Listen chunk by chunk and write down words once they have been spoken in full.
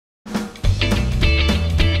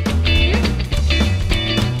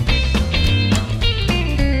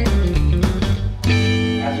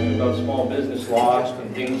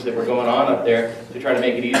going on up there to try to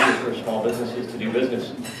make it easier for small businesses to do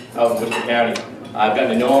business out in Worcester County. I've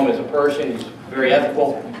gotten to know him as a person. He's very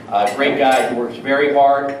ethical, great guy. He works very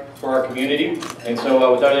hard for our community. And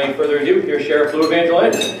so without any further ado, here's Sheriff Lew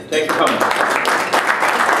Evangelidis. Thanks for coming.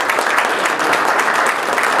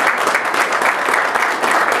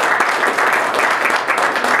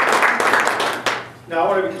 Now, I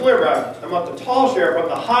want to be clear about it. I'm not the tall sheriff, I'm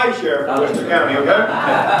the high sheriff of Worcester County, okay?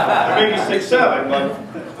 I may be 6'7",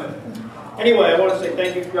 but anyway, I want to say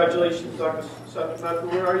thank you, congratulations, Dr. Sutton.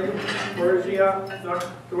 Where are you? Where is he at?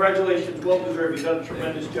 Congratulations, well deserved. You've done a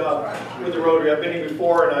tremendous job with the Rotary. I've been here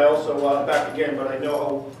before, and I also back again, but I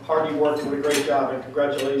know how hard you worked and did a great job, and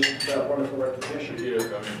congratulations for that wonderful recognition.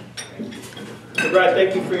 So, Brad,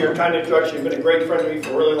 thank you for your kind introduction. You've been a great friend to me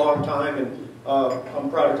for a really long time, and I'm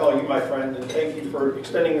proud to call you my friend, and thank you for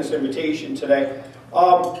extending this invitation today.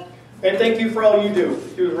 And thank you for all you do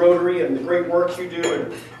through the Rotary and the great work you do.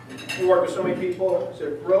 And you work with so many people. Is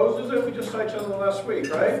it Rose, is it? We just saw each other last week,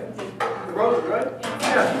 right? Rose, right?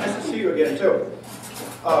 Yeah, nice to see you again, too.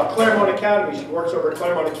 Claremont Academy, she works over at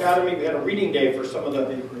Claremont Academy. We had a reading day for some of the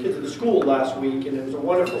kids at the school last week, and it was a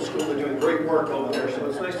wonderful school. They're doing great work over there, so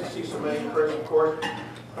it's nice to see so many in person, of course.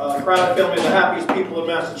 Crown filming the happiest people in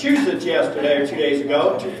Massachusetts yesterday or 2 days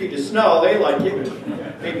ago. 2 feet of snow, they like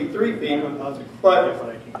it, maybe 3 feet.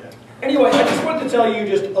 But anyway, I just wanted to tell you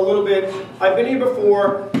just a little bit. I've been here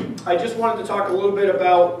before. I just wanted to talk a little bit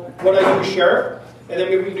about what I do as sheriff, and then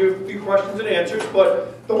maybe we can do a few questions and answers.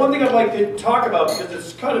 But the one thing I'd like to talk about, because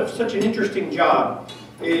it's kind of such an interesting job,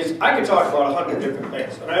 is I could talk about 100 different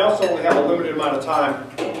things. And I also only have a limited amount of time,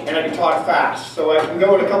 and I can talk fast. So I can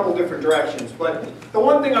go in a couple different directions. But the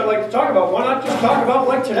one thing I'd like to talk about, why not just talk about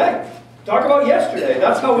like today? Talk about yesterday.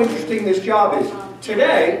 That's how interesting this job is.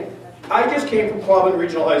 Today, I just came from Quabbin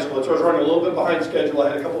Regional High School, so I was running a little bit behind schedule. I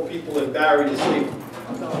had a couple people in Barry to see.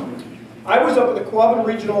 I was up at the Quabbin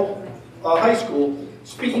Regional High School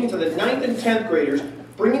speaking to the 9th and 10th graders,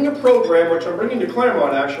 bringing a program, which I'm bringing to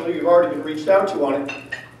Claremont actually, you've already been reached out to on it,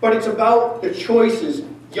 but it's about the choices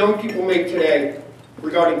young people make today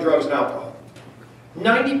regarding drugs and alcohol.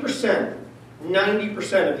 90%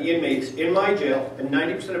 of the inmates in my jail and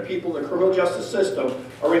 90% of people in the criminal justice system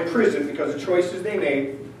are in prison because of choices they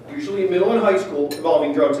made, usually in middle and high school,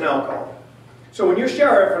 involving drugs and alcohol. So when you're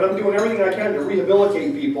sheriff, and I'm doing everything I can to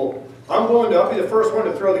rehabilitate people, I'll be the first one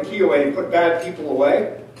to throw the key away and put bad people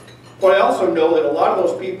away. But I also know that a lot of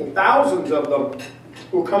those people, thousands of them,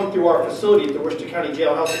 who come through our facility at the Worcester County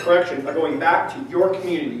Jail House of Correction are going back to your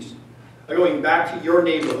communities, are going back to your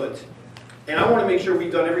neighborhoods. And I want to make sure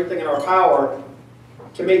we've done everything in our power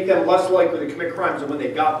to make them less likely to commit crimes than when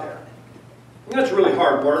they got there. And that's really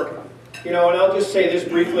hard work. You know, and I'll just say this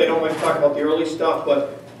briefly, I don't like to talk about the early stuff,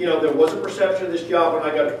 but you know, there was a perception of this job when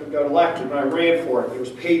I got elected, when I ran for it. There was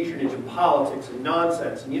patronage and politics and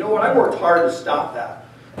nonsense. And you know what? I worked hard to stop that.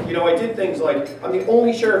 You know, I did things like, I'm the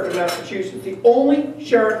only sheriff in Massachusetts,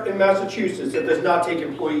 that does not take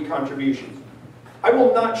employee contributions. I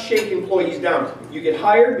will not shake employees down. You get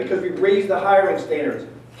hired because we raise the hiring standards.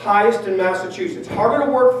 Highest in Massachusetts. Harder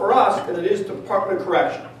to work for us than it is to Department of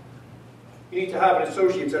Correction. You need to have an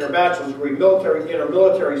associate's and a bachelor's degree, military and or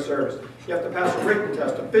military service. You have to pass a written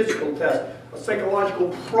test, a physical test, a psychological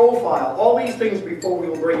profile, all these things before we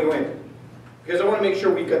will bring you in. Because I want to make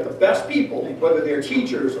sure we've got the best people, whether they're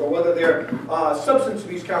teachers or whether they're substance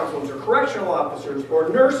abuse counselors or correctional officers or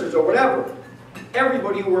nurses or whatever.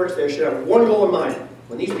 Everybody who works there should have one goal in mind.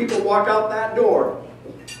 When these people walk out that door,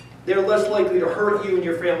 they're less likely to hurt you and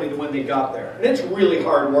your family than when they got there. And it's really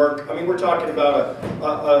hard work. I mean, we're talking about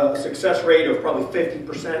a success rate of probably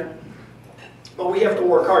 50%. But we have to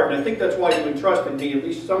work hard, and I think that's why you entrusted me, at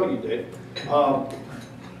least some of you did,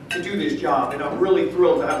 to do this job. And I'm really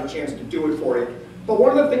thrilled to have a chance to do it for you. But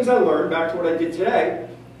one of the things I learned, back to what I did today,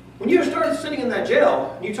 when you started sitting in that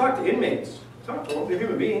jail and you talk to inmates, talk to them, they're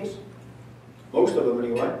human beings. Most of them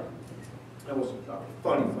anyway. That wasn't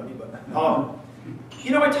funny, but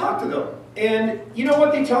you know, I talked to them. And you know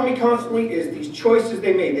what they tell me constantly is these choices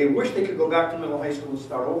they made. They wish they could go back to middle high school and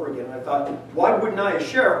start over again. And I thought, why wouldn't I as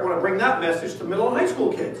sheriff want to bring that message to middle and high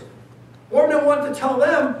school kids? Or I want to tell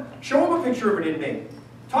them, show them a picture of an inmate.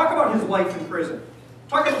 Talk about his life in prison.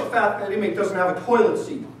 Talk about the fact that an inmate doesn't have a toilet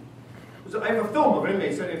seat. I have a film of an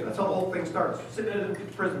inmate saying that's how the whole thing starts. Sitting in a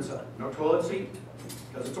prison cell. No toilet seat,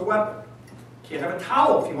 because it's a weapon. Can't have a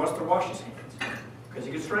towel if he wants to wash his hands, because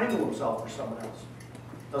he could strangle himself or someone else.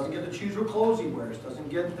 Doesn't get to choose what clothes he wears. Doesn't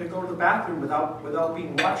get to go to the bathroom without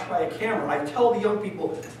being watched by a camera. I tell the young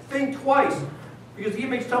people, think twice. Because the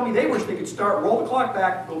inmates tell me they wish they could roll the clock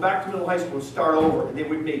back, go back to middle high school and start over. And they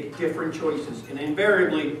would make different choices. And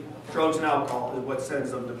invariably, drugs and alcohol is what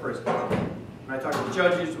sends them to prison. When I talk to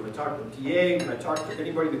judges, when I talk to the DA, when I talk to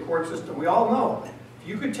anybody in the court system, we all know if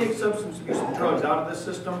you could take substance abuse and drugs out of this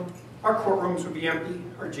system, our courtrooms would be empty,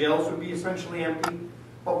 our jails would be essentially empty,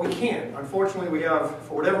 but we can't. Unfortunately, we have,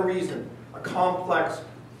 for whatever reason, a complex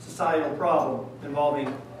societal problem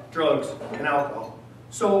involving drugs and alcohol.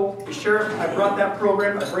 So, the sheriff, I brought that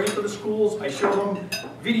program, I bring it to the schools, I show them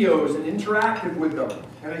videos and interactive with them.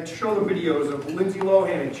 And I show them videos of Lindsay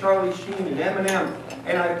Lohan and Charlie Sheen and Eminem.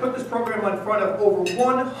 And I put this program in front of over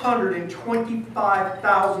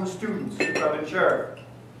 125,000 students since I've been sheriff.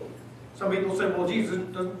 Some people say, well, Jesus,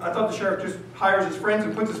 I thought the sheriff just hires his friends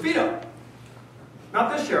and puts his feet up.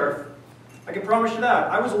 Not this sheriff. I can promise you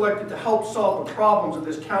that. I was elected to help solve the problems of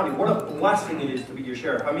this county. What a blessing it is to be your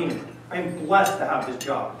sheriff. I mean, I am blessed to have this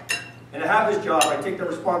job. And to have this job, I take the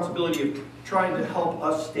responsibility of trying to help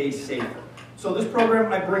us stay safer. So this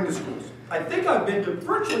program I bring to schools. I think I've been to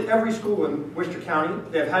virtually every school in Worcester County.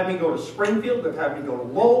 They've had me go to Springfield, they've had me go to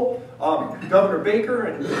Lowell. Governor Baker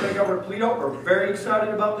and Lieutenant Governor Polito are very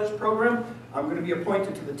excited about this program. I'm going to be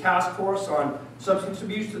appointed to the task force on substance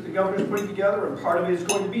abuse that the governor's putting together, and part of it is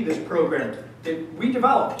going to be this program that we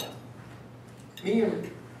developed. Me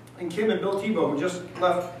and Kim and Bill Tebow, who just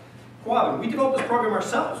left Quabbin, we developed this program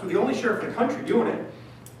ourselves. We're the only sheriff in the country doing it.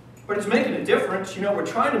 But it's making a difference. You know, we're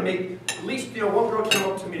trying to make, at least, you know, one girl came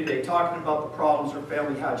up to me today talking about the problems her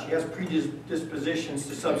family had. She has predispositions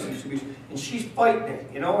to substance abuse, and she's fighting it,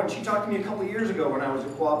 you know. And she talked to me a couple of years ago when I was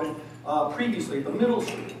at Quabbin, previously at the middle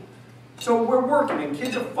school. So we're working, and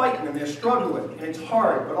kids are fighting, and they're struggling, and it's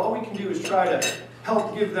hard. But all we can do is try to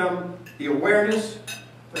help give them the awareness,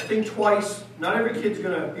 to think twice. Not every kid's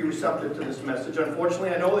going to be receptive to this message.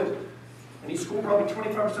 Unfortunately, I know that in each school, probably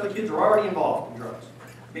 25% of kids are already involved in drugs.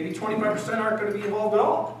 Maybe 25% aren't going to be involved at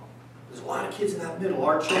all. There's a lot of kids in that middle,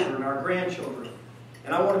 our children, our grandchildren.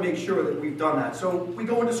 And I want to make sure that we've done that. So we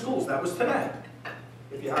go into schools. That was today.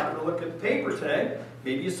 If you happen to look at the paper today,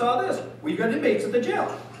 maybe you saw this. We've got inmates at the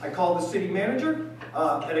jail. I called the city manager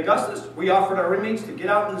at Augustus. We offered our inmates to get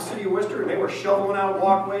out in the city of Worcester, and they were shoveling out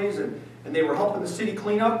walkways, and they were helping the city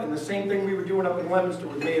clean up, and the same thing we were doing up in Leominster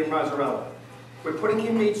with Mayor Mazzarella. We're putting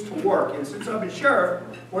inmates to work, and since I've been sheriff,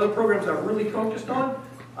 one of the programs I've really focused on,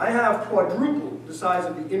 I have quadrupled the size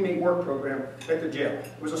of the inmate work program at the jail.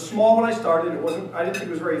 It was a small when I started. I didn't think it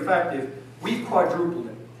was very effective. We've quadrupled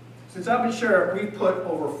it. Since I've been sheriff, we've put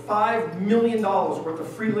over $5 million worth of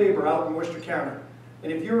free labor out in Worcester County.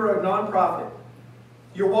 And if you're a nonprofit,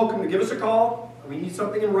 you're welcome to give us a call. We need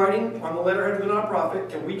something in writing on the letterhead of the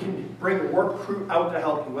nonprofit, and we can bring a work crew out to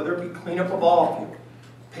help you, whether it be clean up a ball field,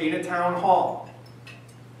 paint a town hall,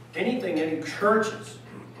 anything, any churches.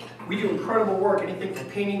 We do incredible work, anything from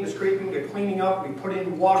painting to scraping to cleaning up. We put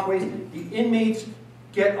in walkways. The inmates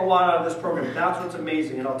get a lot out of this program. That's what's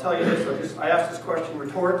amazing. And I'll tell you this, I asked this question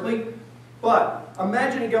rhetorically, but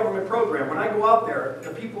imagine a government program. When I go out there,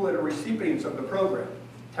 the people that are recipients of the program,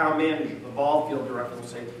 town manager, the ball field director will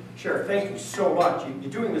say, Sheriff, thank you so much.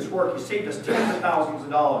 You're doing this work. You saved us tens of thousands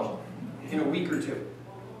of dollars in a week or two.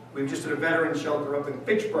 We've just did a veterans shelter up in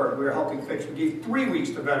Fitchburg. We were helping fix. We gave 3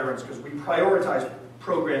 weeks to veterans because we prioritized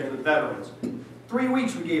programs with veterans. 3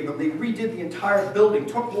 weeks we gave them. They redid the entire building,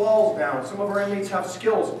 took walls down. Some of our inmates have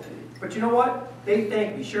skills. But you know what? They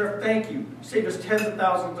thank me. Sheriff, thank you. You saved us tens of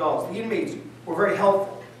thousands of dollars. The inmates were very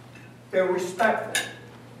helpful. They were respectful.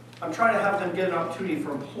 I'm trying to have them get an opportunity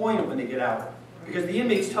for employment when they get out. Because the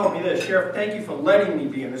inmates tell me this, Sheriff, thank you for letting me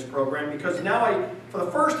be in this program, because now for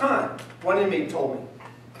the first time, one inmate told me,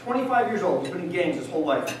 25 years old, he's been in gangs his whole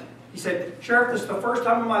life. He said, Sheriff, this is the first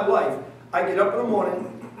time in my life I get up in the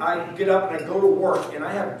morning, I get up and I go to work, and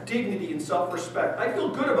I have dignity and self-respect. I feel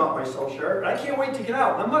good about myself, Sheriff, and I can't wait to get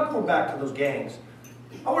out. And I'm not going back to those gangs.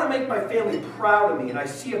 I want to make my family proud of me, and I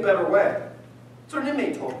see a better way. That's what an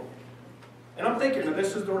inmate told me. And I'm thinking, and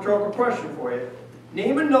this is the rhetorical question for you,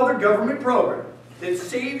 name another government program that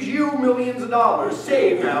saves you millions of dollars,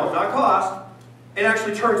 saved now, not cost, and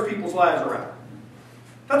actually turns people's lives around.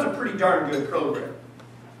 That's a pretty darn good program.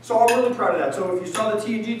 So I'm really proud of that. So if you saw the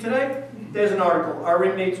TNG today, there's an article. Our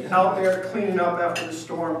inmates out there cleaning up after the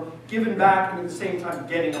storm, giving back, and at the same time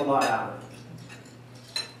getting a lot out of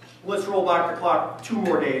it. Let's roll back the clock 2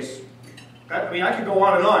 more days. I mean, I could go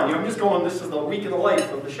on and on. You know, I'm just going, this is the week in the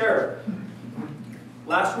life of the sheriff.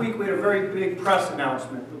 Last week we had a very big press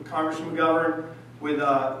announcement with Congressman McGovern, with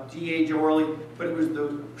DA Joe Early, but it was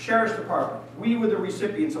the Sheriff's Department. We were the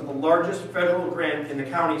recipients of the largest federal grant in the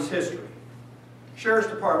county's history. Sheriff's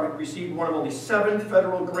Department received one of only 7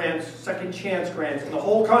 federal grants, second chance grants in the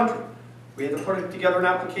whole country. We had to put together an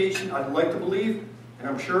application, I'd like to believe, and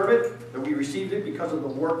I'm sure of it, that we received it because of the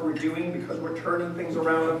work we're doing, because we're turning things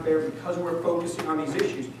around up there, because we're focusing on these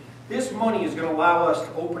issues. This money is going to allow us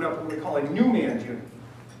to open up what we call a new man's unit.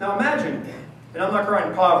 Now imagine, and I'm not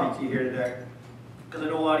crying poverty to you here today, because I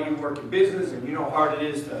know a lot of you work in business and you know how hard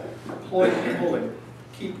it is to employ people and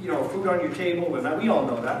keep food on your table, and we all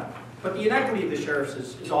know that. But the inequity of the sheriffs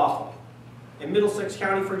is awful. In Middlesex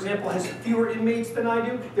County, for example, has fewer inmates than I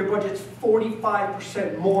do. Their budget's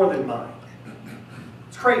 45% more than mine.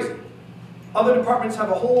 It's crazy. Other departments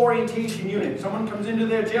have a whole orientation unit. Someone comes into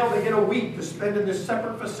their jail, they get a week to spend in this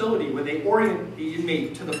separate facility where they orient the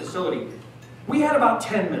inmate to the facility. We had about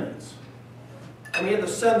 10 minutes. And we had to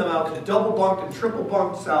send them out to double bunked and triple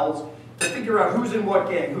bunked cells to figure out who's in what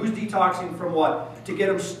gang, who's detoxing from what, to get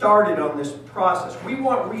them started on this process. We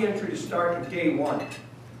want reentry to start on day one.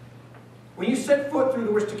 When you set foot through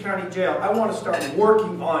the Worcester County Jail, I want to start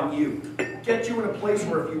working on you. Get you in a place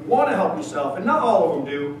where if you want to help yourself, and not all of them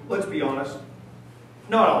do, let's be honest,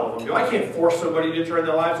 not all of them do. I can't force somebody to turn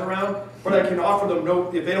their lives around, but I can offer them,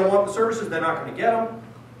 if they don't want the services, they're not going to get them.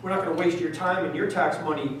 We're not going to waste your time and your tax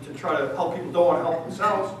money to try to help people who don't want to help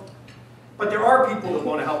themselves. But there are people that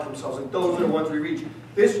want to help themselves, and those are the ones we reach.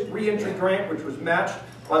 This reentry grant, which was matched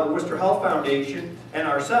by the Worcester Health Foundation and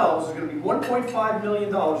ourselves, is going to be $1.5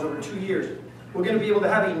 million over 2 years. We're going to be able to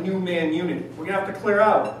have a new man unit. We're going to have to clear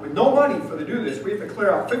out, with no money to do this, we have to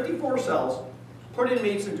clear out 54 cells, put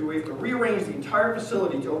inmates into, we have to rearrange the entire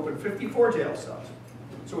facility to open 54 jail cells.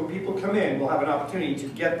 So when people come in, we'll have an opportunity to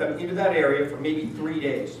get them into that area for maybe 3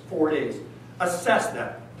 days, 4 days. Assess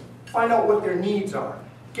them. Find out what their needs are.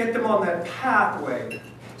 Get them on that pathway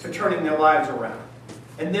to turning their lives around.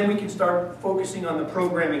 And then we can start focusing on the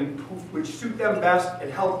programming which suit them best and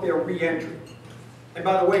help their reentry. And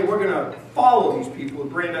by the way, we're going to follow these people at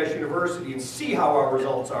Brandeis University and see how our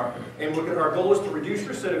results are. And our goal is to reduce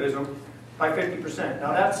recidivism by 50%.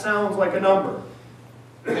 Now that sounds like a number,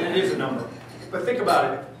 and it is a number. But think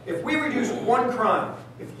about it. If we reduce one crime,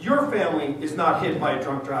 if your family is not hit by a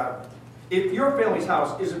drunk driver, if your family's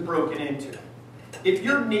house isn't broken into, if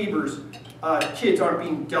your neighbor's kids aren't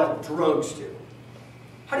being dealt drugs to,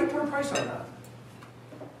 how do you put a price on that?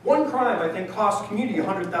 One crime, I think, costs the community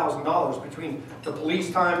 $100,000 between the police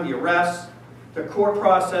time, the arrests, the court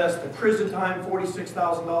process, the prison time,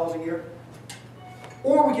 $46,000 a year.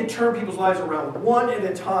 Or we can turn people's lives around one at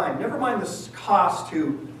a time. Never mind the cost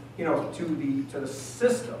to the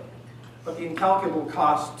system, but the incalculable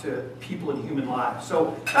cost to people and human lives.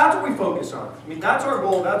 So that's what we focus on. I mean, that's our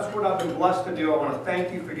goal. That's what I've been blessed to do. I want to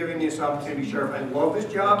thank you for giving me this opportunity, Sheriff. I love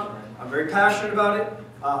this job. I'm very passionate about it.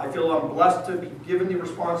 I feel I'm blessed to be given the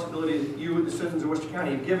responsibility that you, the citizens of Worcester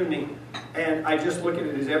County, have given me. And I just look at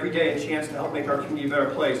it as every day a chance to help make our community a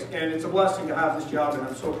better place. And it's a blessing to have this job, and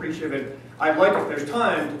I'm so appreciative. I'd like, if there's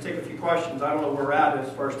time, to take a few questions. I don't know where we're at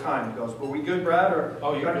as far as time goes. But are we good, Brad? Or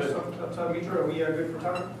you're good. Are we good for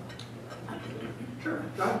time? Sure.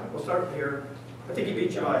 We'll start here. I think he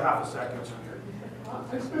beat you by half a second.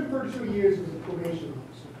 I spent 32 years as a probation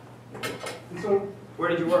officer. And so, where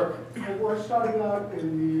did you work? I started out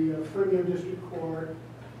in the Framingham District Court,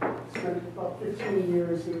 spent about 15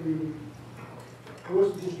 years in the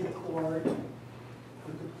Worcester District Court,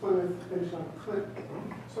 with the Plymouth, finished on Clinton.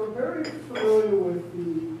 So I'm very familiar with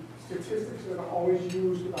the statistics that are always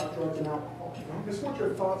used about drugs and alcohol. I just want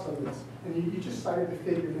your thoughts on this. And you just cited the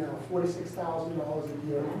figure now, $46,000 a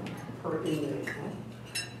year per inmate.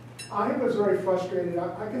 I was very frustrated.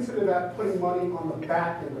 I consider that putting money on the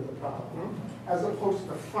back end of the problem, as opposed to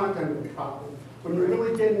the front end of the problem. When you're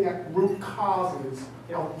really getting at root causes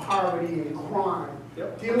of poverty and crime,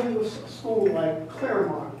 dealing with a school like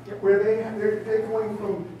Claremont, where they're going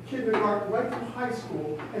from kindergarten right through high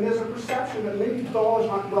school, and there's a perception that maybe dollars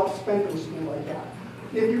aren't well spent in a school like that.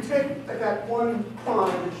 If you take that one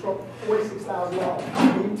crime which struck $46,000,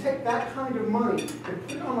 and you take that kind of money and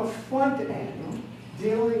put it on the front end,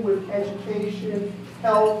 dealing with education,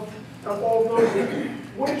 health, and all those things,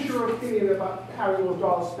 what is your opinion about having those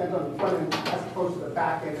dollars spent on the front end as opposed to the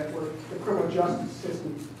back end, that where the criminal justice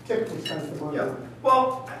system typically spends the money on?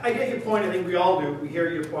 Well, I get your point. I think we all do. We hear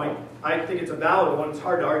your point. I think it's a valid one. It's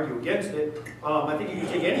hard to argue against it. I think you can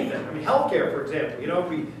take anything. I mean, healthcare, for example. You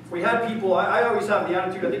know, if we had people, I always have the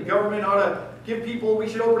attitude, I think government ought to give people, we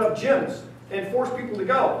should open up gyms and force people to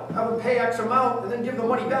go. Have them pay X amount and then give them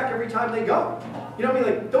money back every time they go. You know what I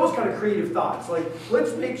mean? Like, those kind of creative thoughts. Like,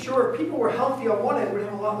 let's make sure if people were healthy on one end, we'd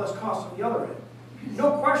have a lot less costs on the other end.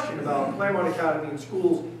 No question about Claremont Academy and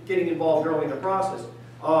schools getting involved early in the process.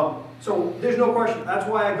 So there's no question. That's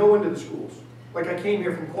why I go into the schools. Like I came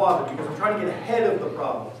here from Quabbin, because I'm trying to get ahead of the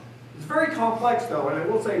problem. It's very complex, though, and I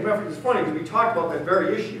will say, it's funny, because we talked about that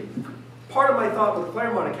very issue. part of my thought with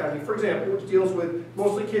Claremont Academy, for example, which deals with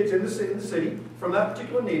mostly kids in the city from that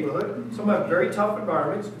particular neighborhood. Some have very tough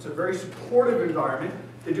environments. It's a very supportive environment.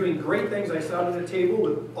 They're doing great things. I sat at a table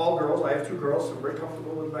with all girls. I have 2 girls, so I'm very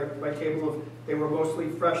comfortable with my table of, they were mostly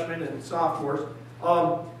freshmen and sophomores.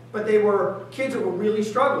 But they were kids that were really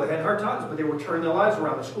struggling. They had hard times, but they were turning their lives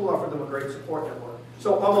around. The school offered them a great support network.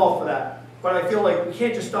 So I'm all for that. But I feel like we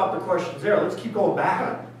can't just stop the questions there. Let's keep going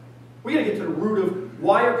back. We got to get to the root of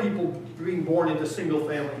why are people being born into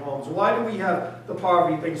single-family homes? Why do we have the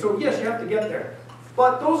poverty thing? So yes, you have to get there.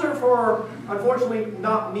 But those are for, unfortunately,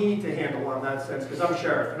 not me to handle on that sense, because I'm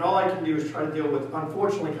sheriff, and all I can do is try to deal with,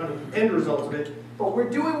 unfortunately, kind of the end results of it. But we're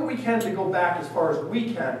doing what we can to go back as far as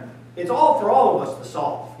we can. It's all for all of us to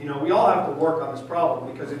solve. You know, we all have to work on this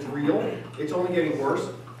problem because it's real, it's only getting worse,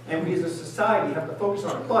 and we as a society have to focus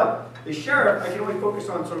on it. But the sheriff, I can only focus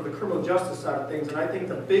on sort of the criminal justice side of things, and I think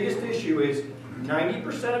the biggest issue is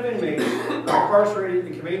 90% of inmates are incarcerated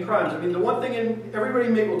and committing crimes. I mean, the one thing, everybody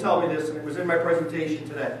will tell me this, and it was in my presentation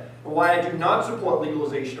today, and why I do not support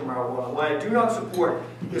legalization of marijuana, why I do not support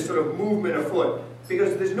this sort of movement afoot,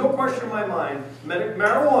 because there's no question in my mind,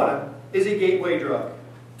 marijuana is a gateway drug.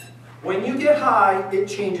 When you get high, it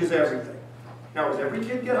changes everything. Now, does every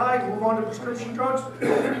kid get high and move on to prescription drugs?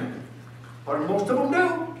 But most of them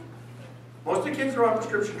do. Most of the kids that are on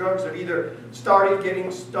prescription drugs have either started getting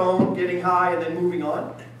stoned, getting high, and then moving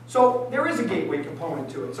on. So there is a gateway component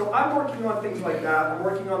to it. So I'm working on things like that. I'm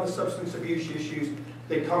working on the substance abuse issues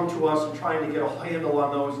that come to us and trying to get a handle on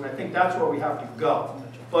those, and I think that's where we have to go.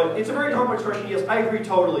 But it's a very complex question. Yes, I agree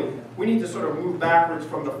totally. We need to sort of move backwards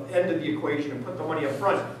from the end of the equation and put the money up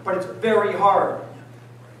front. But it's very hard.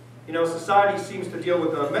 You know, society seems to deal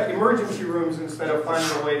with emergency rooms instead of finding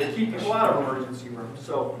a way to keep people out of emergency rooms.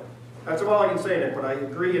 So that's all I can say in it, but I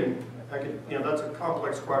agree, and I could, you know, that's a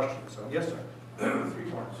complex question. So yes, sir.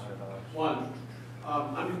 3 parts. One,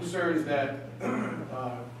 I'm concerned that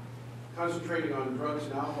concentrating on drugs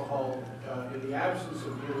and alcohol in the absence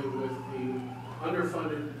of dealing with the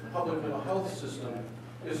underfunded public mental health system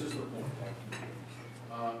misses the point.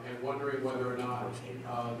 And wondering whether or not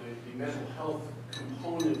the mental health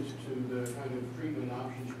component to the kind of treatment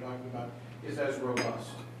options you're talking about is as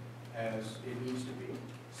robust as it needs to be.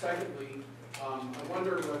 Secondly, I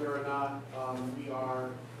wonder whether or not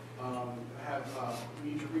we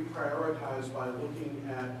need to reprioritize by looking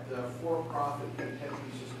at the for-profit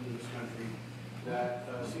penitentiary system in this country that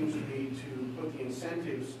seems to me to put the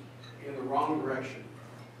incentives in the wrong direction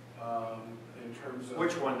in terms of...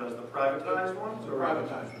 Which one does, the privatized ones? The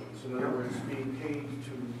privatized ones. In other words, being paid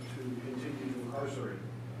to continue to incarcerate.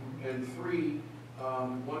 And 3,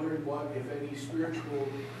 wondering what, if any, spiritual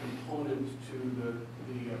component to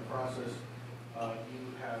the process you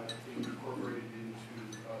have incorporated into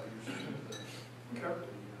your system. Okay.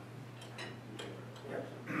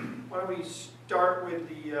 Yeah. Why don't we start with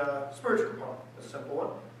the spiritual component, a simple one.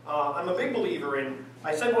 I'm a big believer in,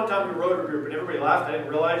 I said one time to a Rotary group, and everybody laughed. I didn't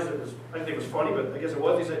realize it was, I didn't think it was funny, but I guess it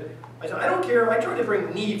was. I said, I don't care. I try to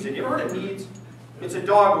bring needs in. You ever heard of needs? It's a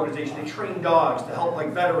dog organization. They train dogs to help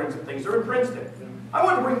like veterans and things. They're in Princeton. I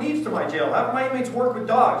wanted to bring needs to my jail. Have my inmates work with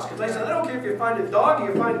dogs. Because I said, I don't care if you find a dog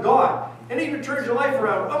or you find God. Anything that turns your life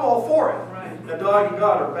around, I'm all for it. Right. The dog and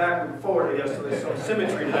God are backward and forward, I guess, so there's some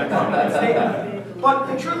symmetry to that statement. But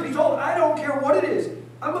the truth be told, I don't care what it is.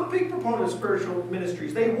 I'm a big proponent of spiritual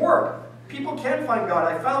ministries. They work. People can find God.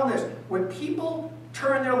 I found this. When people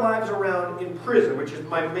turn their lives around in prison, which is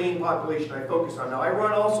my main population I focus on. Now, I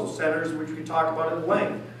run also centers, which we talk about at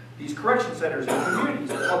length. These correction centers in communities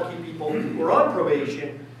that help keep people who are on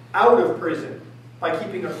probation out of prison by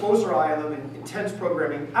keeping a closer eye on them and intense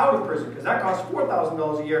programming out of prison, because that costs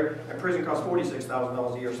 $4,000 a year and prison costs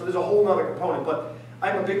 $46,000 a year. So there's a whole other component. But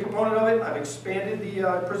I'm a big proponent of it. I've expanded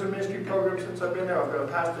the prison ministry program since I've been there. I've got a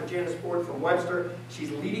pastor, Janice Ford from Webster.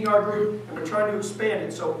 She's leading our group, and we're trying to expand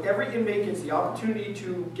it. So every inmate gets the opportunity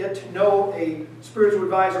to get to know a spiritual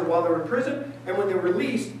advisor while they're in prison, and when they're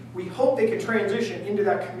released, we hope they can transition into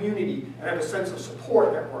that community and have a sense of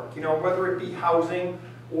support network. You know, whether it be housing,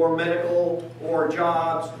 or medical, or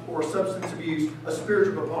jobs, or substance abuse, a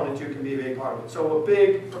spiritual component too can be a big part of it. So a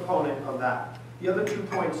big proponent of that. The other 2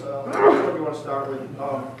 points, which one do you want to start with?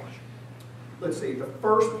 Let's see, the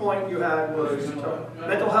first point you had was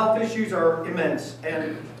mental health issues are immense.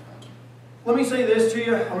 And let me say this to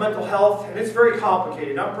you, on mental health, and it's very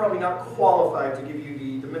complicated. I'm probably not qualified to give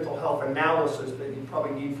you the mental health analysis that you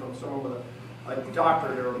probably need from someone with a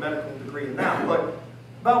doctorate or a medical degree in that. But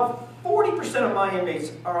about 40% of my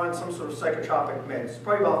inmates are on some sort of psychotropic meds.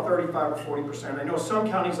 Probably about 35 or 40%. I know some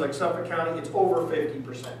counties like Suffolk County, it's over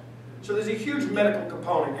 50%. So there's a huge medical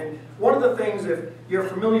component. And one of the things, if you're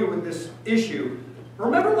familiar with this issue,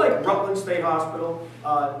 remember like Rutland State Hospital,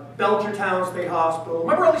 Belchertown State Hospital,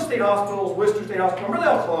 remember all these state hospitals, Worcester State Hospital, remember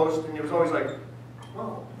they all closed, and it was always like,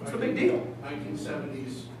 oh, what's the big deal?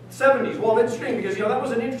 1970s. 70s. Well, that's interesting because, you know, that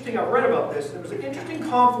was an interesting, I've read about this, it was an interesting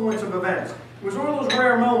confluence of events. It was one of those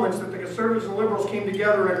rare moments that the conservatives and liberals came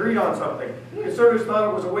together and agreed on something. Conservatives thought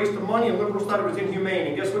it was a waste of money and liberals thought it was inhumane,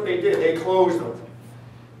 and guess what they did? They closed them.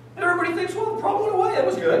 And everybody thinks, well, the problem went away, that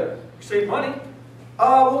was good. You saved money.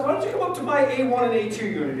 Well, why don't you come up to my A1 and A2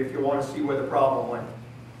 unit if you want to see where the problem went.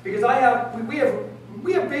 Because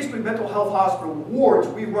we have basically mental health hospital wards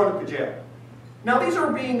we run at the jail. Now these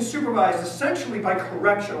are being supervised essentially by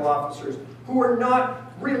correctional officers who are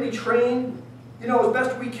not really trained, you know, as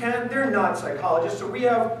best we can. They're not psychologists. So we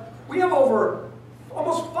have over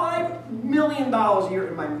almost $5 million a year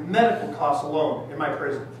in my medical costs alone in my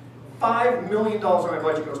prison. $5 million of my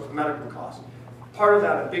budget goes to medical costs. Part of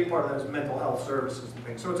that, a big part of that is mental health services and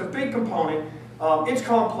things. So it's a big component. It's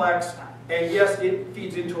complex. And yes, it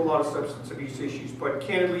feeds into a lot of substance abuse issues, but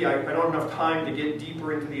candidly, I don't have enough time to get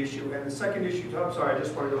deeper into the issue. And the second issue, I'm sorry, I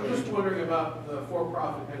just wanted to... I'm just wondering about the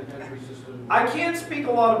for-profit penitentiary system. I can't speak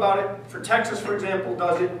a lot about it. For Texas, for example,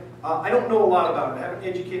 does it. I don't know a lot about it. I haven't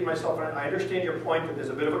educated myself on it. I understand your point that there's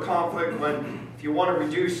a bit of a conflict when, if you want to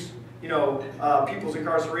reduce, you know, people's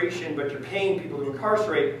incarceration, but you're paying people to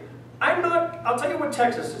incarcerate. I'll tell you what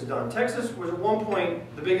Texas has done. Texas was at one point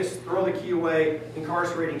the biggest throw the key away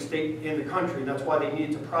incarcerating state in the country. That's why they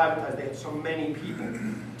needed to privatize. They had so many people.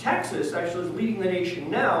 Texas actually is leading the nation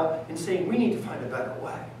now in saying we need to find a better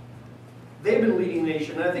way. They've been leading the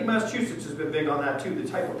nation, and I think Massachusetts has been big on that too, the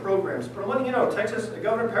type of programs. But I'm letting you know, Texas,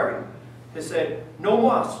 Governor Perry has said, no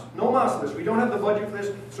mas this. We don't have the budget for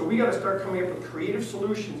this, so we got to start coming up with creative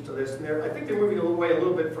solutions to this. And I think they're moving away a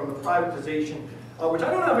little bit from the privatization, which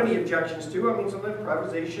I don't have any objections to. I mean, sometimes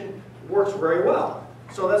privatization works very well.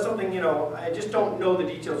 So that's something, you know, I just don't know the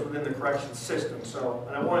details within the corrections system. So,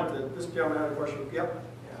 and I wanted to, this gentleman had a question. Yep.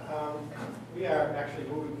 Yeah, we are actually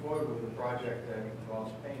moving forward with a project that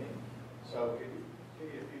involves painting. So could you give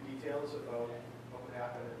me a few details about what would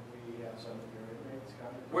happen if we have some of your inmates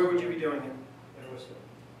come? Where would you be doing it? In Worcester.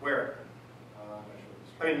 Where? I'm not sure.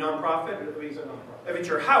 I mean, nonprofit? At least a nonprofit. If it's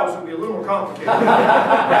your house, it would be a little more complicated. I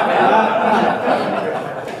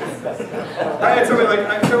had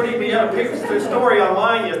somebody we had a story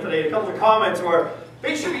online yesterday, a couple of comments where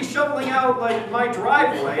they should be shoveling out like my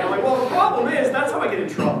driveway. I'm like, well, the problem is that's how I get in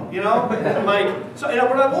trouble, you know. Like, so,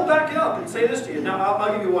 but I will back it up and say this to you. Now,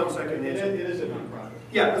 I'll give you 1 second. It is a nonprofit.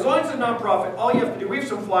 Yeah, as long as it's a nonprofit, all you have to do. We have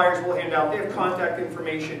some flyers we'll hand out. They have contact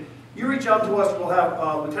information. You reach out to us. We'll have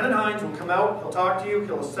Lieutenant Hines will come out. He'll talk to you.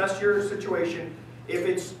 He'll assess your situation. If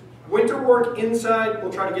it's winter work inside,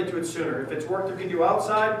 we'll try to get to it sooner. If it's work that we can do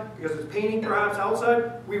outside, because it's painting perhaps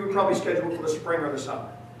outside, we would probably schedule it for the spring or the summer.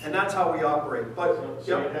 And that's how we operate. But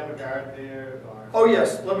So you'd have a guard there? Or? Oh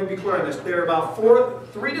yes, let me be clear on this. There are about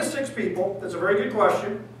 3 to 6 people. That's a very good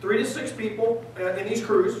question. 3 to 6 people in these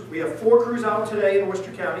crews. We have 4 crews out today in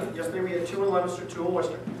Worcester County. Yesterday we had 2 in Leominster, 2 in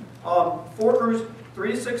Worcester. 4 crews,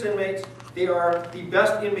 3 to 6 inmates. They are the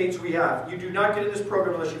best inmates we have. You do not get in this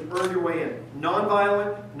program unless you've earned your way in.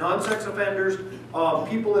 Non-violent, non-sex offenders,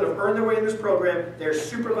 people that have earned their way in this program. They're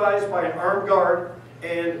supervised by an armed guard.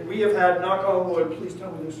 And we have had, knock on wood, please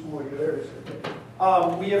tell me there's more. There it is.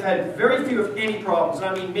 We have had very few, if any, problems.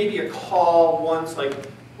 I mean, maybe a call once, like,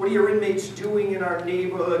 what are your inmates doing in our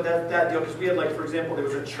neighborhood? That deal. Because we had, like, for example, there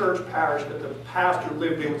was a church parish that the pastor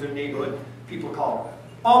lived in, was a neighborhood. People called.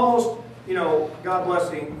 Almost, you know, God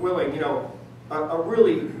blessing, willing, you know, a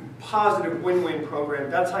really positive win-win program.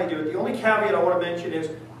 That's how you do it. The only caveat I want to mention is,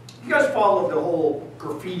 you guys followed the whole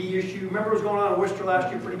graffiti issue. Remember what was going on in Worcester last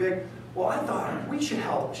year, pretty big? Well, I thought we should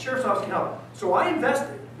help. The Sheriff's Office can help. So I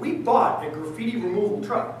invested. We bought a graffiti removal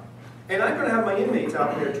truck. And I'm going to have my inmates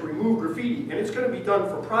out there to remove graffiti. And it's going to be done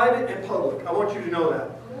for private and public. I want you to know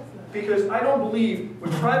that. Because I don't believe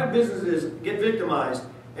when private businesses get victimized,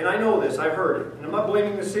 and I know this, I've heard it, and I'm not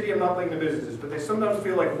blaming the city, I'm not blaming the businesses, but they sometimes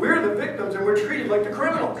feel like we're the victims and we're treated like the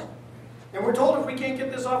criminals. And we're told if we can't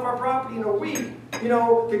get this off our property in a week, you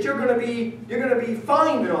know, that you're going to be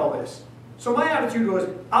fined and all this. So my attitude was,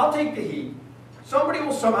 I'll take the heat. Somebody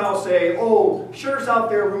will somehow say, oh, Sheriff's out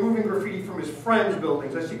there removing graffiti from his friends'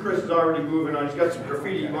 buildings. I see Chris is already moving on. He's got some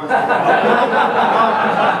graffiti he wants to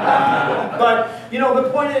But, you know, the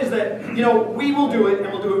point is that, you know, we will do it,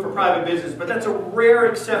 and we'll do it for private business. But that's a rare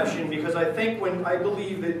exception, because I think I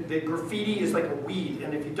believe that graffiti is like a weed.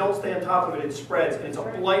 And if you don't stay on top of it, it spreads. And it's a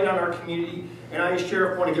blight on our community. And I, as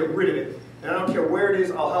sheriff, want to get rid of it. And I don't care where it is,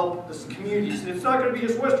 I'll help the communities. And it's not going to be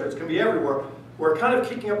just Worcester, it's going to be everywhere. We're kind of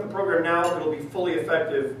kicking up the program now. It'll be fully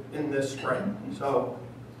effective in this spring. So,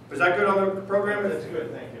 is that good on the program? That's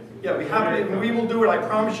good, thank you. Yeah, we have it, and we will do it, I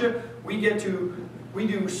promise you. We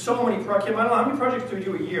do so many projects. I don't know, how many projects do we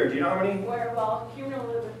do a year? Do you know how many? Well,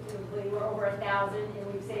 cumulatively, we're over 1,000,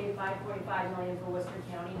 and we've saved $5.5 million for Worcester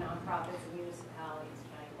County nonprofits and municipalities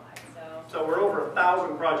countywide. So we're over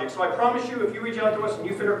 1,000 projects. So I promise you, if you reach out to us and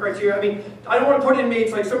you fit our criteria, I mean, I don't want to put in me,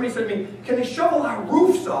 it's like somebody said to me, can they shovel our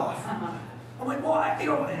roofs off? I'm like, well,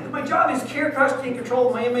 my job is care, custody, and control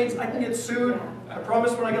of my inmates. I can get sued. I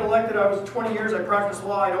promised when I got elected, I was 20 years, I practiced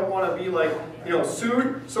law. I don't want to be like,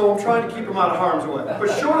 sued. So I'm trying to keep them out of harm's way.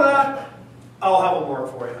 But short of that, I'll have them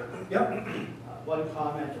work for you. Yep. One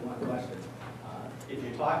comment and one question. If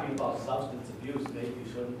you're talking about substance abuse, maybe you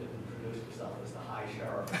shouldn't have introduced yourself as the high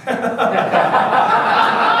sheriff. Point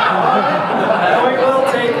well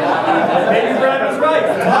taken. Maybe Brad was right.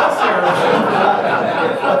 The top sheriff.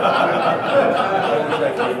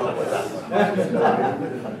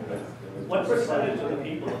 What percentage of the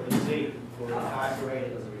people of the state who are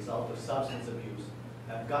incarcerated as a result of substance abuse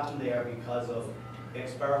have gotten there because of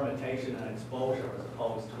experimentation and exposure as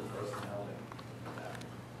opposed to personality?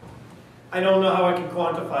 I don't know how I can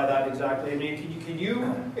quantify that exactly. I mean, can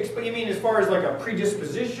you explain? You mean as far as like a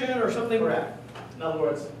predisposition or something? Correct. In other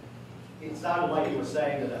words, it sounded like you were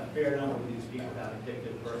saying that a fair number of these people have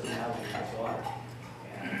addictive personality disorder.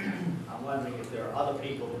 And I'm wondering if there are other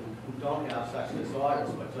people who don't have such disorders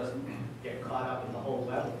but just get caught up in the whole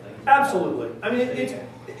level thing. Absolutely. I mean,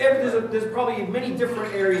 there's probably many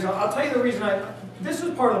different areas. I'll tell you the reason this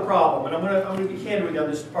is part of the problem, and I'm gonna be candid with you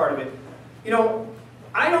on this part of it.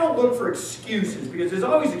 I don't look for excuses, because there's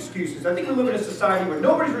always excuses. I think we live in a society where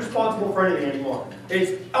nobody's responsible for anything anymore.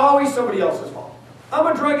 It's always somebody else's fault. I'm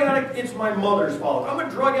a drug addict, it's my mother's fault. I'm a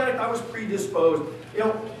drug addict, I was predisposed.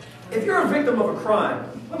 If you're a victim of a crime,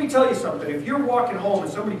 let me tell you something. If you're walking home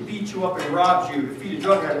and somebody beats you up and robs you to feed a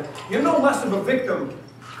drug addict, you're no less of a victim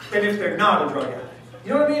than if they're not a drug addict.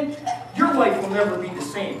 You know what I mean? Your life will never be the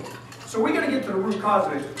same. So we got to get to the root cause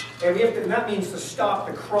of it, and that means to stop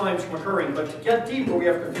the crimes from occurring. But to get deeper, we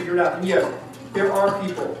have to figure it out. And yes, there are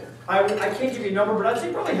people. I can't give you a number, but I'd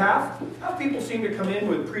say probably half people seem to come in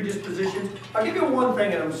with predispositions. I'll give you one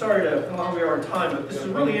thing, and I'm sorry to, I don't know how we are in time, but this is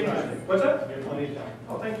really interesting. What's that?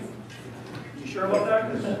 Oh, thank you. You sure about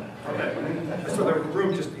that? Okay. I saw the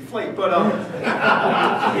room just deflate. But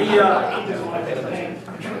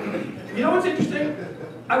you know what's interesting?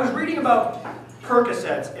 I was reading about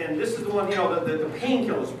Percocets, and this is the one, the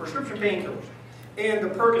painkillers, prescription painkillers, and the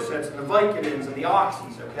Percocets, and the Vicodins, and the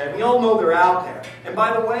Oxys, okay? We all know they're out there. And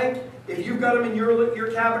by the way, if you've got them in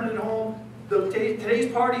your cabinet at home,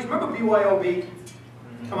 today's parties, remember BYOB?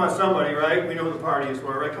 Come on, somebody, right? We know what the party is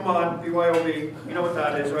for, right? Come on, BYOB. You know what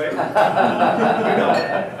that is, right?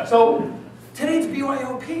 So, today's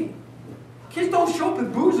BYOP. Kids don't show up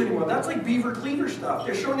with booze anymore. That's like Beaver Cleaver stuff.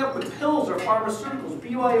 They're showing up with pills or pharmaceuticals.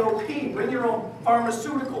 BYOP, bring your own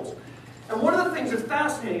pharmaceuticals. And one of the things that's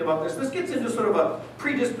fascinating about this gets into sort of a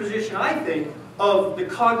predisposition, I think, of the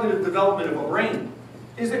cognitive development of a brain,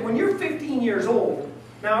 is that when you're 15 years old,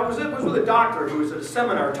 now I was with a doctor who was at a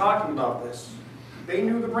seminar talking about this. They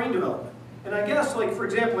knew the brain development. And I guess, like, for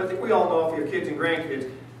example, I think we all know if you have kids and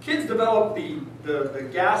grandkids, kids develop the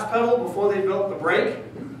gas pedal before they develop the brake.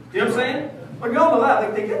 You know what I'm saying? Like, we all know that.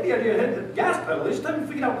 Like, they get the idea of hitting the gas pedal, they just haven't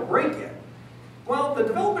figured out the brake yet. Well, the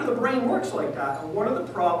development of the brain works like that. And one of the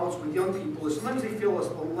problems with young people is sometimes they feel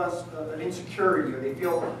an insecurity, or they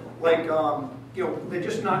feel like, they're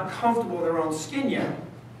just not comfortable in their own skin yet.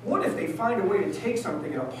 What if they find a way to take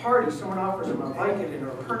something at a party, someone offers them a Vicodin or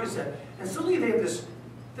a Percocet, and suddenly they have this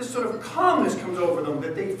sort of calmness comes over them,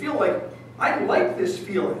 that they feel like, I like this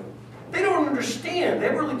feeling. They don't understand. They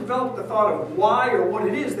haven't really developed the thought of why or what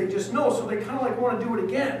it is. They just know, so they kind of like want to do it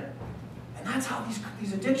again. And that's how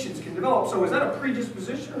these addictions can develop. So is that a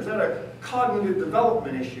predisposition, or is that a cognitive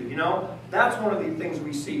development issue? That's one of the things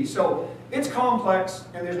we see. So it's complex,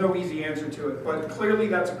 and there's no easy answer to it. But clearly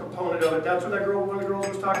that's a component of it. That's what one of the girls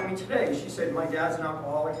was talking to me today. She said, my dad's an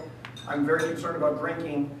alcoholic. I'm very concerned about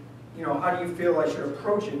drinking. How do you feel I should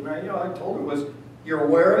approach it? And I told her you're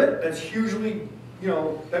aware of it. That's hugely,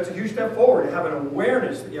 that's a huge step forward, to have an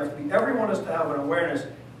awareness that you have to be. Everyone has to have an awareness.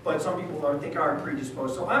 But some people I think are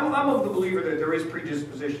predisposed. So I'm of the believer that there is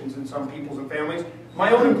predispositions in some peoples and families,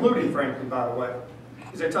 my own included, frankly, by the way.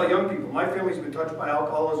 As I tell young people, my family's been touched by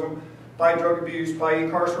alcoholism, by drug abuse, by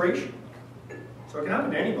incarceration. So it can happen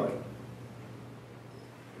to anybody.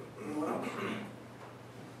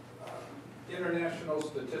 International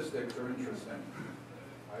statistics are interesting.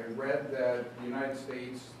 I read that the United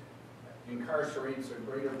States incarcerates a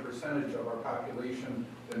greater percentage of our population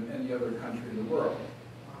than any other country in the world.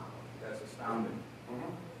 That's astounding.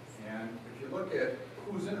 And if you look at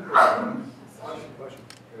who's in prison,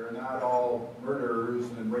 they're not all murderers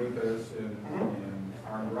and rapists and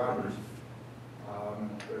armed robbers.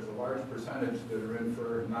 There's a large percentage that are in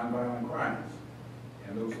for nonviolent crimes.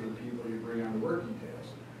 And those are the people you bring on the work details.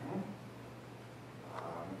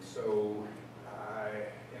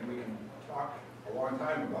 And we can talk a long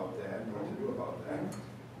time about that and what to do about that.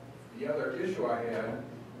 The other issue I had,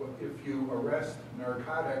 if you arrest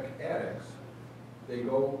narcotic addicts, they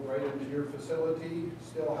go right into your facility,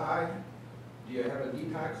 still high. Do you have a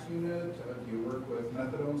detox unit? Do you work with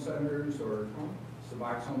methadone centers or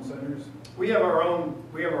Suboxone centers? We have our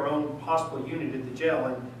own hospital unit at the jail,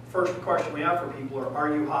 and first question we have for people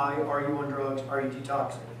are you high? Are you on drugs? Are you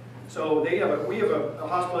detoxing? So we have a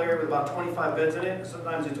hospital area with about 25 beds in it.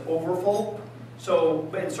 Sometimes it's overfull. So,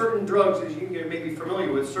 but certain drugs, as you may be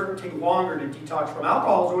familiar with, certain take longer to detox from.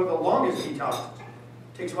 Alcohol is one of the longest detoxes.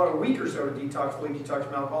 It takes about a week or so to fully detox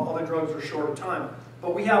from alcohol. Other drugs are short of time.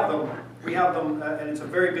 But we have them, and it's a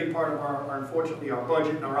very big part of unfortunately, our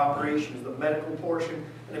budget and our operations, the medical portion,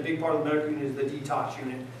 and a big part of the medical unit is the detox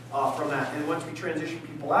unit from that. And once we transition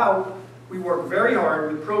people out, we work very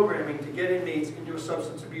hard with programming to get inmates into a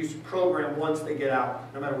substance abuse program once they get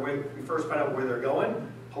out. No matter where, we first find out where they're going.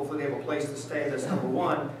 Hopefully they have a place to stay, that's number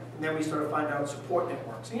one. And then we start to find out support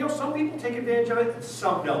networks. And some people take advantage of it and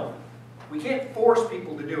some don't. We can't force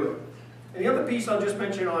people to do it. And the other piece I'll just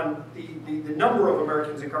mention on the number of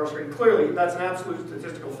Americans incarcerated, clearly that's an absolute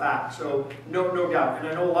statistical fact, so no doubt. And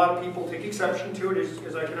I know a lot of people take exception to it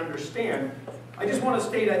as I can understand. I just want to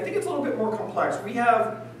state, I think it's a little bit more complex.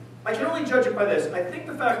 I can only judge it by this. I think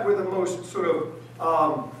the fact we're the most sort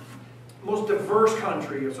of, most diverse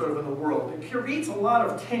country sort of in the world, it creates a lot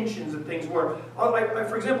of tensions and things where,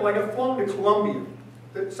 for example, I got flown to Colombia,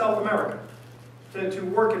 South America, to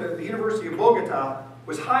work at the University of Bogota,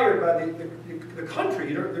 was hired by the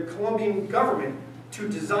country, the Colombian government, to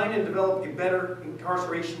design and develop a better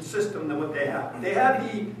incarceration system than what they have. They had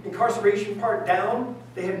the incarceration part down,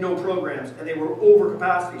 they had no programs, and they were over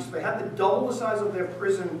capacity. So they had to double the size of their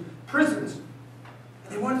prisons, and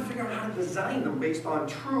they wanted to figure out how to design them based on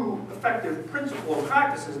true, effective principle and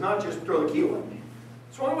practices, not just throw the key away.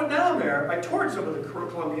 So I went down there, I toured some of the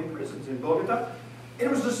Colombian prisons in Bogota, and it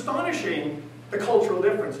was astonishing the cultural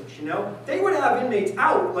differences, They would have inmates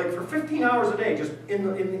out like for 15 hours a day just in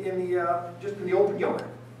the open yard.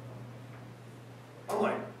 I'm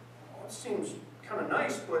like, well, it seems kind of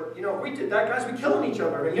nice, but if we did that, guys, we'd be killing each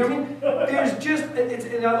other. You know what I mean? There's just,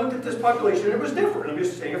 and I looked at this population, and it was different. I'm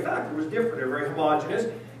just saying a fact. It was different. They're very homogenous,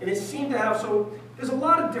 and it seemed to have there's a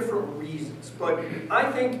lot of different reasons, but I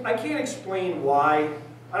think I can't explain why.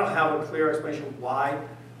 I don't have a clear explanation of why.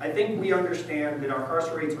 I think we understand that our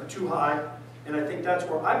incarceration rates are too high. And I think that's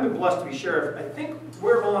where I've been blessed to be sheriff. I think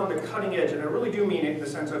we're on the cutting edge, and I really do mean it in the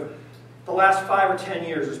sense of the last 5 or 10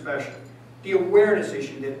 years especially. The awareness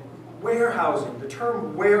issue that warehousing, the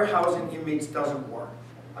term warehousing inmates doesn't work.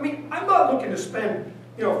 I mean, I'm not looking to spend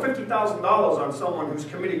 $50,000 on someone who's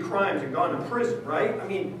committed crimes and gone to prison, right? I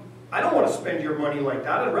mean, I don't want to spend your money like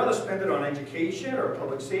that. I'd rather spend it on education or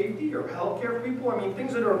public safety or healthcare for people. I mean,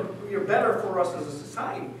 things that are better for us as a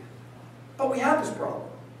society. But we have this problem.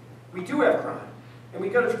 We do have crime, and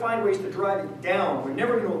we've got to find ways to drive it down. We're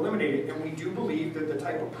never going to eliminate it, and we do believe that the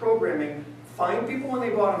type of programming, find people when they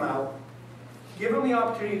bottom out, give them the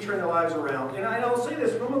opportunity to turn their lives around. And I'll say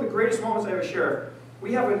this, one of the greatest moments I have as sheriff,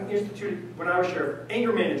 we have an instituted, when I was sheriff,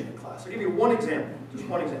 anger management class. I'll give you one example, just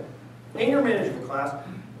one example. Anger management class,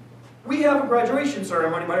 we have a graduation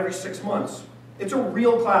ceremony about every 6 months. It's a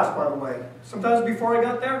real class, by the way. Sometimes before I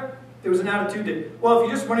got there was an attitude that, well, if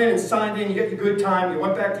you just went in and signed in, you get your good time, you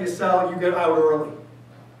went back to your cell, you get out early.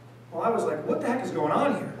 Well, I was like, what the heck is going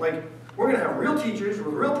on here? Like, we're going to have real teachers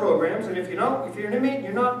with real programs, and if you're an inmate and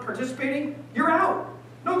you're not participating, you're out.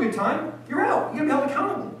 No good time, you're out. You're going to be held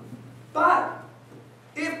accountable. But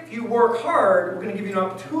if you work hard, we're going to give you an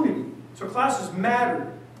opportunity. So classes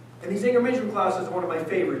matter. And these anger management classes are one of my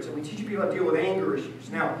favorites, and we teach people how to deal with anger issues.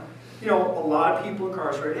 Now, a lot of people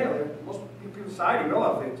incarcerated, most people in society know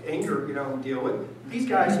how anger, we deal with. These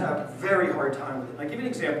guys have a very hard time with it. And I'll give you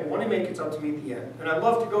an example. One inmate gets up to me at the end, and I'd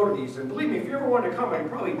love to go to these. And believe me, if you ever wanted to come, I can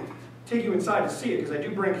probably take you inside to see it, because I do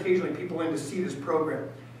bring occasionally people in to see this program.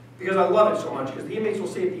 Because I love it so much, because the inmates will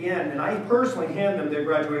see at the end, and I personally hand them their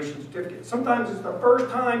graduation certificate. Sometimes it's the first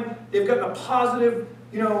time they've gotten a positive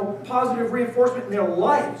reinforcement in their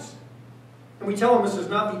lives. And we tell them this is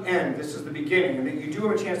not the end, this is the beginning, and that you do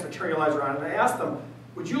have a chance to turn your lives around. And I ask them,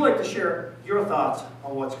 would you like to share your thoughts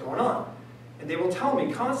on what's going on? And they will tell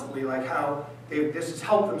me constantly like how this has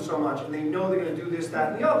helped them so much, and they know they're going to do this,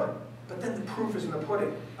 that, and the other. But then the proof is in the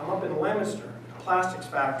pudding. I'm up in Leominster, a plastics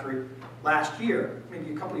factory, last year,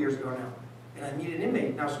 maybe a couple of years ago now, and I meet an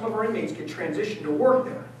inmate. Now, some of our inmates get transitioned to work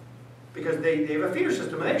there because they have a feeder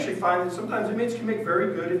system. And they actually find that sometimes inmates can make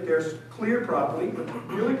very good, if they're cleared properly, but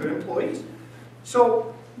really good employees.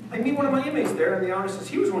 So I meet one of my inmates there, and the owner says,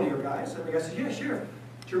 he was one of your guys. And the guy says, yeah, sure.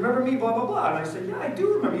 Do you remember me, blah, blah, blah? And I said, yeah, I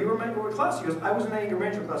do remember. You remember what class? He goes, I was in that anger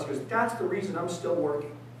management class. He goes, that's the reason I'm still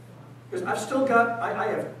working. Because I've still got, I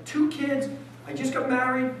have 2 kids, I just got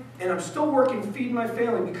married, and I'm still working, feeding my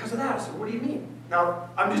family because of that. I said, what do you mean? Now,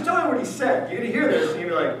 I'm just telling you what he said. You're going to hear this, and you'll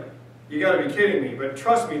be like, you got to be kidding me. But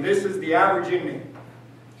trust me, this is the average inmate.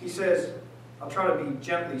 He says, I'll try to be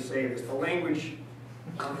gently say this. The language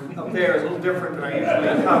up there is a little different than I usually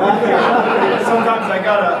have here. Sometimes I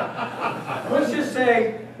gotta, let's just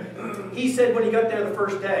say, he said when he got there the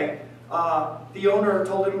first day, the owner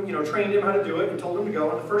told him, trained him how to do it and told him to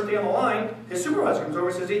go. And the first day on the line, his supervisor comes over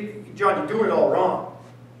and says, hey, John, you're doing it all wrong.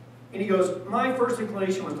 And he goes, my first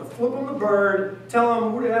inclination was to flip him the bird, tell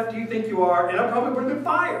him, who the F do you think you are, and I probably would have been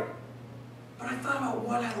fired. But I thought about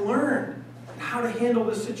what I learned and how to handle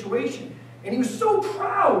this situation. And he was so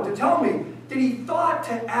proud to tell me that he thought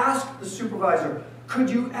to ask the supervisor, could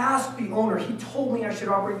you ask the owner? He told me I should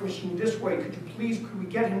operate the machine this way. Could we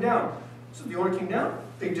get him down? So the owner came down.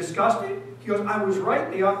 They discussed it. He goes, I was right.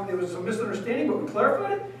 There was a misunderstanding, but we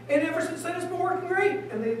clarified it. And ever since then, it's been working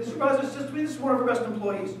great. And the supervisor says to me, this is one of our best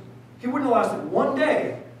employees. He wouldn't have lasted one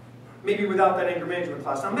day, maybe without that anger management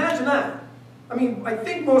class. Now imagine that. I mean, I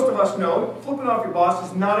think most of us know flipping off your boss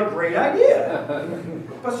is not a great idea.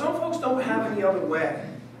 But some folks don't have any other way.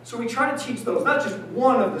 So we try to teach those, not just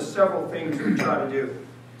one of the several things we try to do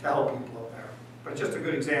to help people out there, but just a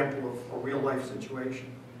good example of a real life situation.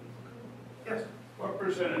 Yes? What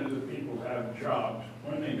percentage of the people have jobs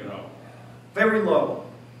when they get out? Very low.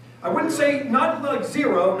 I wouldn't say, not like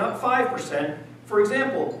 0, not 5%. For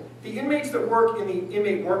example, the inmates that work in the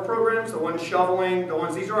inmate work programs, the ones shoveling,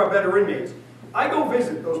 these are our better inmates. I go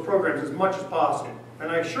visit those programs as much as possible.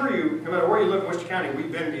 And I assure you, no matter where you live in Worcester County,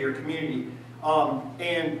 we've been to your community.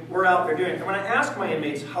 And we're out there doing it. And when I ask my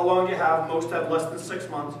inmates, how long do you have? Most have less than 6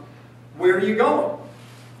 months. Where are you going?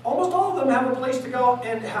 Almost all of them have a place to go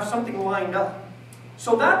and have something lined up.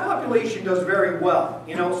 So that population does very well,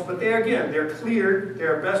 but they're cleared,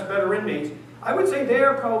 they're better inmates. I would say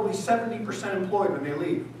they're probably 70% employed when they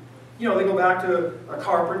leave. They go back to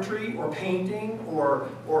carpentry or painting or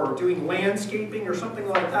doing landscaping or something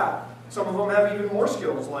like that. Some of them have even more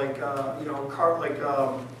skills like,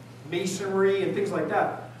 masonry and things like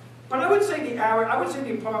that. But I would say the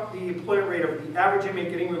employment rate of the average inmate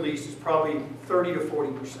getting released is probably 30 to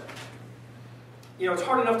 40%. It's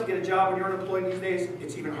hard enough to get a job when you're unemployed these days.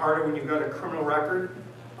 It's even harder when you've got a criminal record.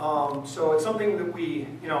 So it's something that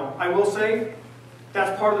I will say,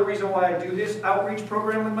 that's part of the reason why I do this outreach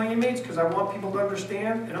program with my inmates, because I want people to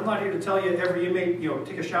understand, and I'm not here to tell you every inmate,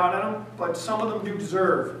 take a shot at them, but some of them do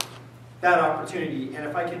deserve that opportunity. And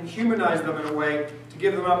if I can humanize them in a way to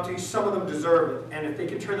give them an opportunity, some of them deserve it. And if they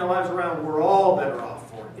can turn their lives around, we're all better off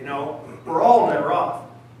for it, We're all better off.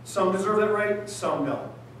 Some deserve that right, some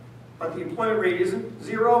don't. But the employment rate isn't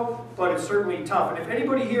 0, but it's certainly tough. And if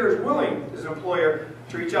anybody here is willing, as an employer,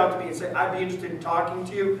 to reach out to me and say, I'd be interested in talking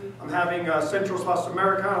to you. I'm having Centros Los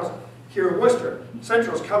Americanos here in Worcester.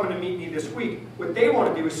 Central's coming to meet me this week. What they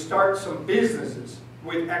want to do is start some businesses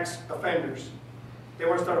with ex-offenders. They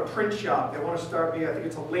want to start a print shop. They want to start, I think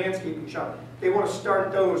it's a landscaping shop. They want to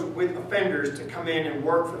start those with offenders to come in and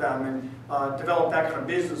work for them and develop that kind of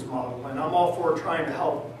business model. And I'm all for trying to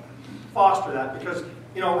help foster that because,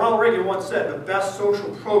 Ronald Reagan once said, the best social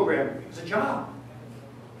program is a job.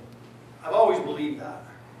 I've always believed that.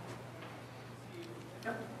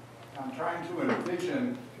 Yep. I'm trying to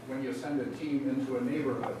envision when you send a team into a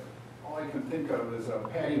neighborhood. All I can think of is a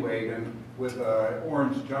paddy wagon with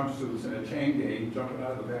orange jumpsuits and a chain gang jumping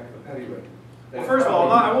out of the back of the paddy wagon. Well, first of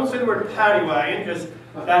all, I won't say the word paddy wagon because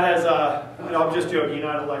that has, I'm just joking,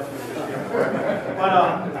 I don't like to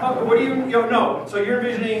But what do no, so you're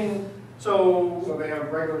envisioning, So they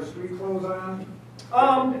have regular street clothes on?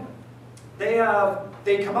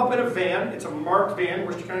 They come up in a van. It's a marked van,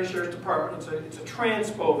 Worcester County Sheriff's Department. It's a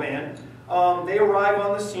transpo van. They arrive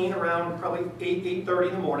on the scene around probably 8:30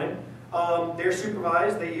 in the morning. They're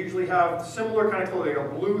supervised. They usually have similar kind of clothing, a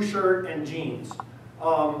blue shirt and jeans,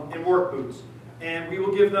 and work boots. And we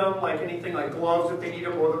will give them anything like gloves if they need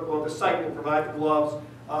them, or the site will provide the gloves,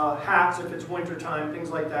 hats if it's winter time,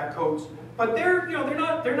 things like that, coats. But they're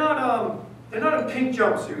not in pink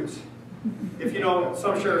jumpsuits. If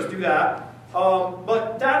some sheriffs do that.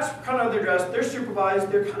 But that's kind of their dress. They're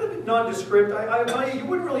supervised. They're kind of nondescript. I tell you, you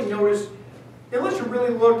wouldn't really notice, unless you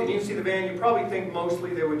really looked and you see the van, you probably think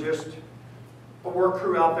mostly they were just a work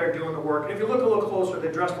crew out there doing the work. And if you look a little closer,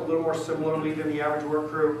 they're dressed a little more similarly than the average work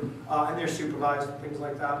crew, and they're supervised and things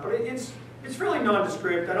like that. But it's really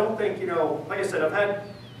nondescript. I don't think, you know, like I said,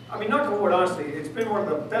 I mean, knock on wood, honestly, it's been one of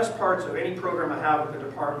the best parts of any program I have with the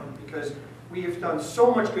department, because we have done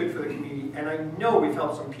so much good for the community, and I know we've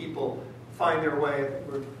helped some people find their way.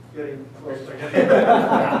 We're getting close to getting there.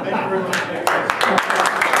 Thank you very much.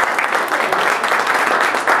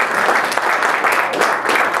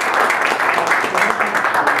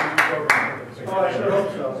 Oh, I sure hope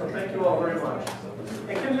so. So thank you all very much.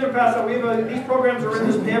 And Kim's going to pass out. We have these programs are in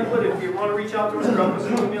this pamphlet. If you want to reach out to us, drop us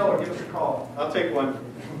an email or give us a call. I'll take one.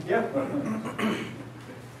 Yeah.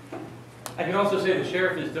 I can also say the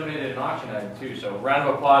sheriff has donated an auction item too, so round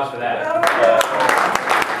of applause for that.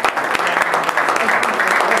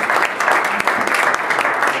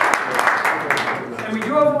 And we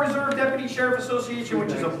do have a Reserve Deputy Sheriff Association,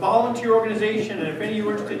 which is a volunteer organization, and if any of you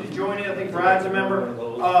are interested in joining, I think Brad's a member.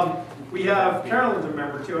 We have, Carolyn's a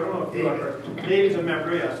member too, I don't know if you are her. Dave's a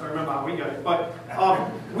member, yes, I remember how we got it. But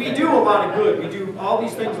we do a lot of good. We do all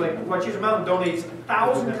these things, like Wachusett Mountain donates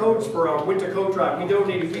 1,000 coats for a winter coat drive. We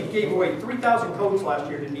gave away 3,000 coats last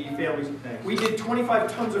year to needy families. We did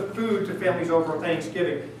 25 tons of food to families over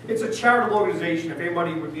Thanksgiving. It's a charitable organization. If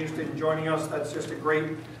anybody would be interested in joining us, that's just a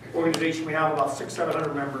great organization. We have about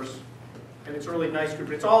 600-700 members. And it's a really nice group.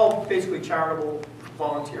 It's all basically charitable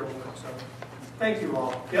volunteer work. So. Thank you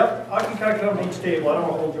all. Yep, I can kind of come to each table. I don't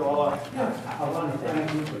want to hold you all up. I want to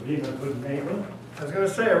thank you for being a good neighbor. I was going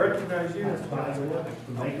to say, I recognize you.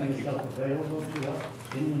 For making yourself available to us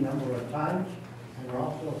any number of times. And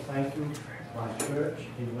also thank you, my church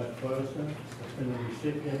in West Boylston, has been the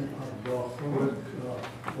recipient of your food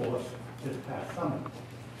for us this past summer.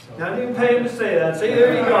 Now, I didn't pay him to say that. See,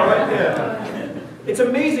 there you go, right there. It's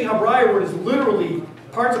amazing how Briarwood is literally,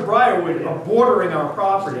 parts of Briarwood are bordering our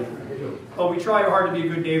property. But we try hard to be a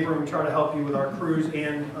good neighbor, and we try to help you with our crews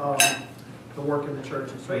and the work in the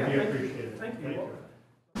churches. So yeah, we appreciate it. Thank you.